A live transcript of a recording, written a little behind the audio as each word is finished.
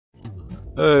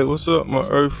Hey, what's up, my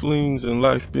earthlings and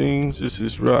life beings? This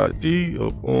is Rod D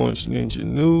of Orange Ninja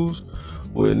News,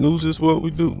 where news is what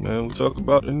we do, man. We talk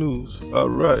about the news. All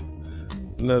right,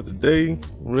 another day,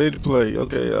 ready to play.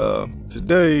 Okay,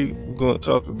 today we're going to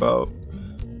talk about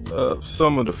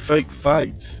some of the fake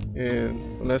fights.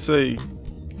 And when I say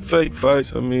fake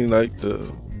fights, I mean like the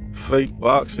fake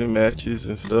boxing matches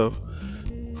and stuff.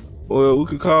 Well, we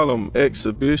could call them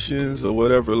exhibitions or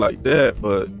whatever like that,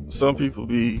 but some people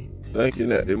be thinking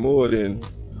that they're more than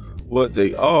what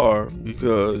they are,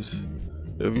 because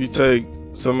if you take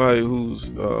somebody who's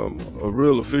a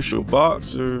real official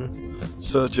boxer,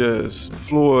 such as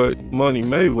Floyd Money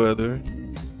Mayweather,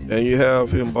 and you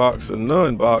have him box a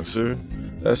non-boxer,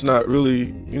 that's not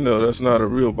really, that's not a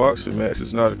real boxing match.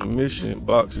 It's not a commissioned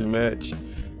boxing match,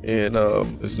 and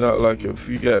it's not like if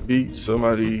you got beat,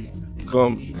 somebody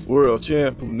becomes world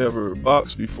champ who never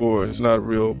boxed before. It's not a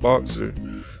real boxer.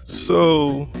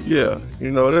 So yeah,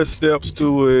 there's steps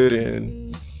to it,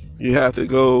 and you have to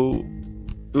go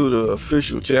through the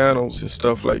official channels and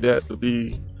stuff like that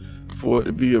for it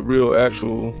to be a real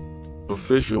actual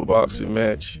official boxing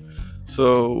match.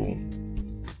 So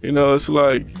it's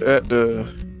like at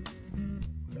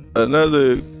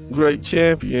another great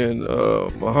champion,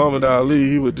 Muhammad Ali.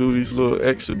 He would do these little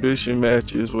exhibition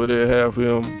matches where they have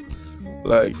him,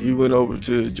 like he went over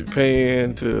to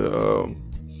Japan to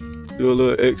do a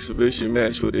little exhibition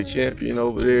match with the champion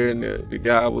over there, and the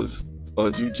guy was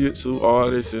a jiu-jitsu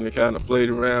artist, and they kind of played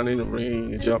around in the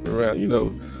ring and jumping around,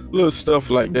 little stuff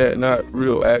like that, not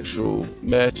real actual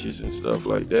matches and stuff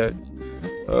like that.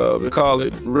 They call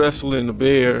it wrestling the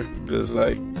bear, because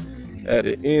like at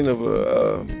the end of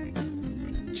a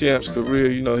champ's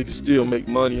career, he can still make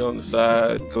money on the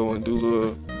side, go and do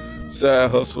little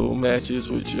side hustle matches,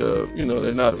 which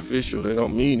they're not official, they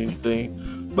don't mean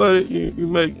anything, but you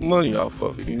make money off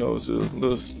of it. It's a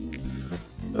little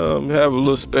have a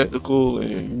little spectacle, and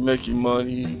you make your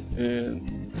money,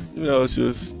 and it's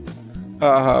just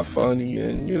ha funny,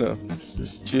 and it's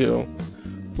just chill.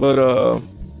 But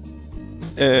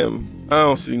and I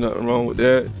don't see nothing wrong with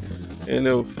that. And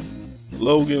if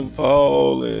Logan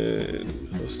Paul and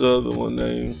what's the other one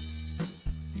name?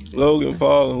 Logan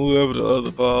Paul and whoever the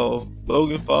other Paul.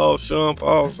 Logan Paul, Sean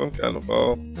Paul, some kind of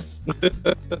Paul.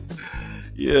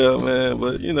 Yeah, man.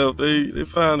 But if they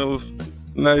find a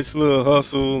nice little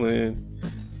hustle and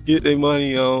get their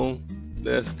money on,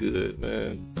 that's good,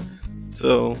 man.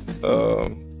 So,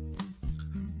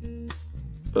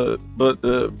 but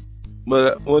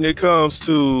when it comes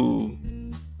to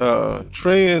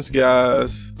trans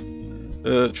guys,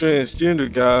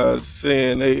 transgender guys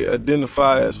saying they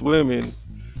identify as women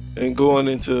and going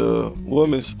into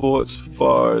women's sports, as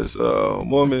far as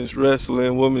women's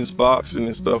wrestling, women's boxing,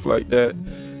 and stuff like that.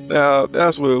 Now,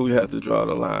 that's where we have to draw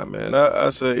the line, man. I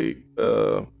say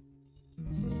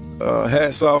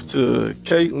hats off to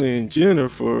Caitlyn Jenner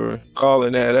for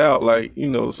calling that out. Like,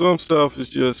 some stuff is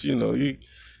just, you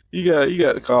got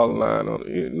to call the line on it.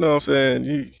 You know what I'm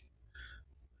saying?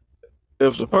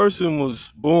 If the person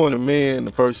was born a man,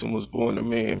 the person was born a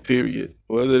man, period.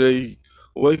 Whether they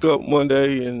wake up one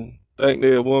day and think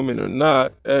they're a woman or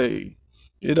not, hey,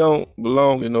 you don't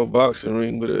belong in no boxing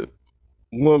ring with a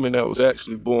woman that was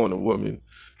actually born a woman.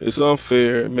 It's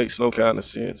unfair. It makes no kind of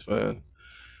sense, man.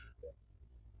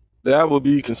 That would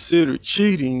be considered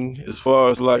cheating, as far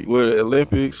as like with the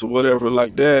Olympics or whatever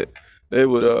like that. They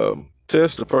would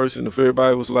test the person. If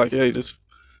everybody was like, hey, this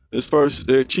person,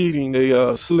 they're cheating,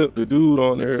 they slipped the dude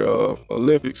on their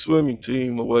Olympic swimming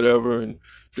team or whatever and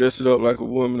dress it up like a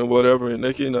woman or whatever, and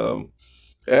they can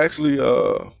actually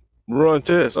run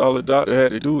tests. All the doctor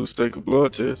had to do was take a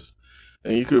blood test,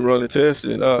 and you could run a test,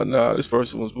 and nah, this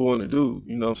person was born a dude.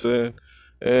 You know what I'm saying?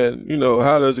 And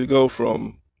how does it go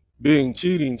from being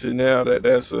cheating to now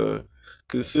that's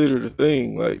considered a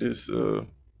thing like this?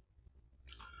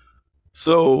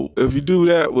 So if you do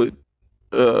that with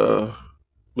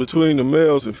between the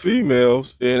males and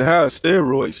females, then how is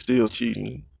steroids still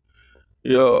cheating?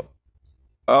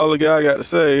 All the guy got to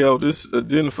say, this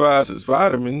identifies as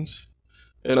vitamins,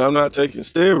 and I'm not taking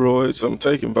steroids. I'm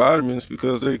taking vitamins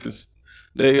because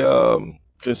they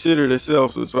consider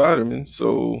themselves as vitamins,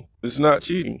 so it's not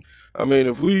cheating. I mean,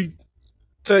 if we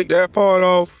take that part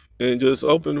off and just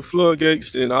open the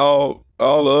floodgates, then all the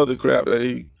other crap that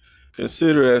he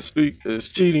consider as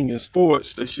cheating in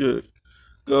sports, they should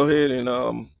go ahead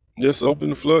and just open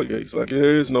the floodgates. Like,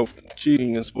 there is no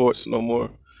cheating in sports no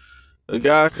more. A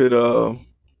guy could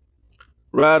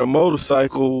ride a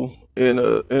motorcycle in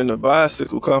a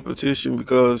bicycle competition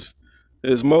because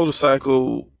his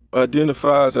motorcycle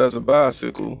identifies as a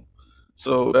bicycle.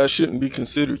 So that shouldn't be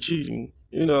considered cheating.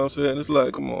 You know what I'm saying? It's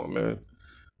like, come on, man.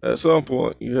 at some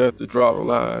point you have to draw the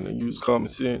line and use common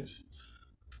sense.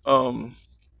 Um,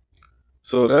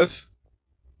 so that's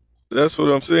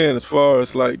what I'm saying as far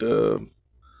as like the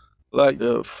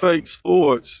fake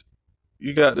sports.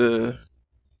 You got to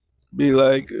be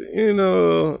like,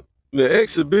 the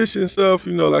exhibition stuff,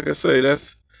 like I say,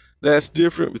 that's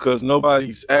different because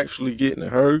nobody's actually getting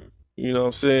hurt. You know what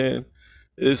I'm saying?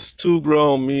 It's two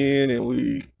grown men and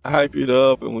we hype it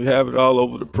up and we have it all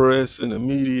over the press and the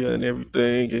media and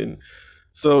everything, and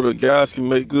so the guys can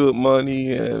make good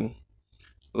money. And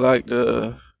like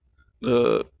the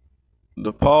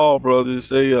the Paul brothers,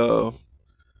 they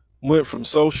went from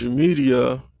social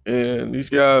media, and these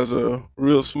guys are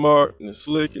real smart and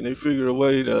slick, and they figured a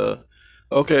way to,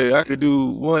 okay, I could do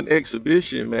one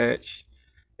exhibition match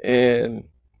and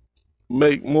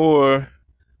make more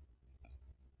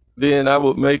than I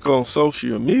would make on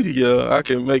social media. I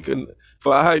can make an If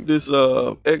I hype this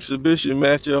exhibition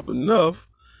match up enough,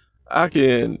 I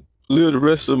can live the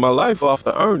rest of my life off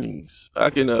the earnings.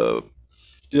 I can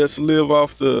just live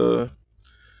off the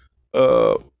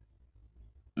uh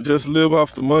just live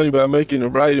off the money by making the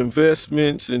right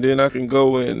investments, and then I can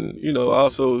go and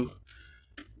also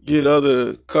get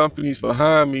other companies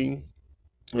behind me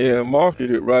and market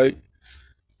it right,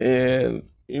 and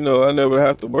I never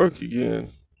have to work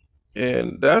again.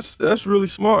 And that's really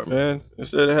smart, man.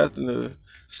 Instead of having to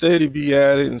steady be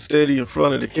at it and steady in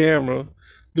front of the camera,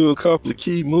 do a couple of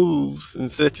key moves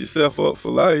and set yourself up for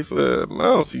life. I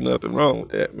don't see nothing wrong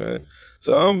with that, man.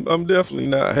 So I'm definitely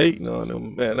not hating on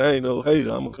them, man. I ain't no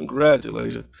hater. I'm a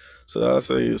congratulator. So I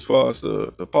say, as far as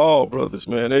the Paul brothers,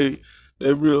 man, they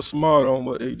real smart on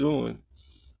what they doing.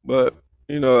 But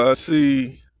I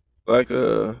see like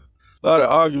a lot of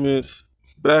arguments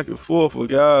back and forth where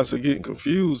guys are getting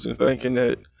confused and thinking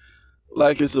that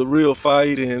like it's a real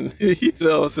fight, and you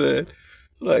know what I'm saying?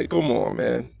 Like, come on,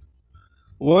 man.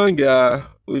 One guy,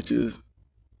 which is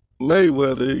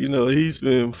Mayweather, he's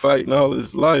been fighting all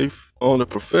his life on a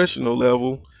professional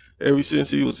level. Ever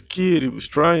since he was a kid, he was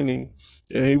training,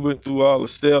 and he went through all the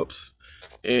steps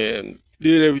and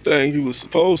did everything he was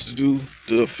supposed to do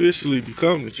to officially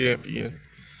become the champion.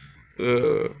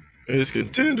 Uh, his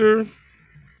contender,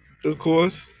 of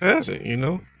course, hasn't.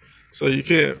 So you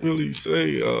can't really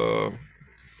say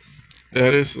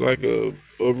that it's like a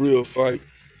real fight.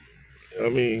 I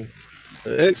mean,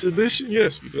 an exhibition,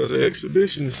 yes, because an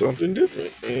exhibition is something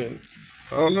different. And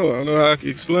I don't know how I can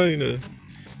explain the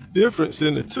difference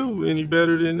in the two any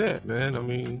better than that, man. I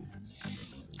mean,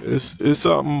 it's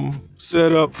something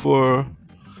set up for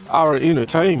our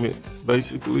entertainment,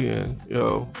 basically, and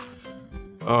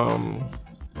um,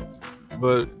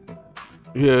 but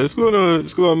yeah, it's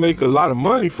gonna make a lot of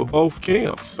money for both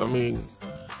camps. I mean,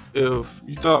 if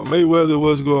you thought Mayweather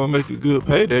was going to make a good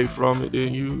payday from it,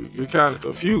 then you're kind of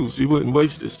confused. He wouldn't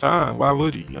waste his time. Why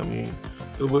would he? I mean,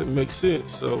 it wouldn't make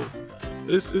sense. So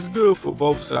it's good for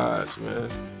both sides, man.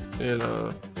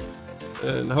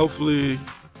 And hopefully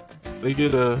they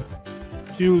get a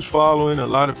huge following. A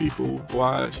lot of people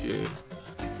watch, and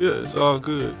yeah, it's all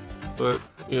good. But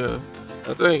yeah,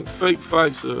 I think fake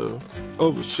fights are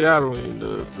overshadowing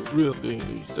the real thing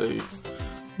these days.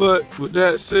 But with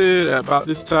that said, about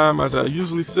this time, as I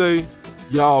usually say,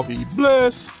 y'all be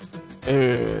blessed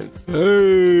and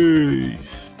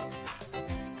peace.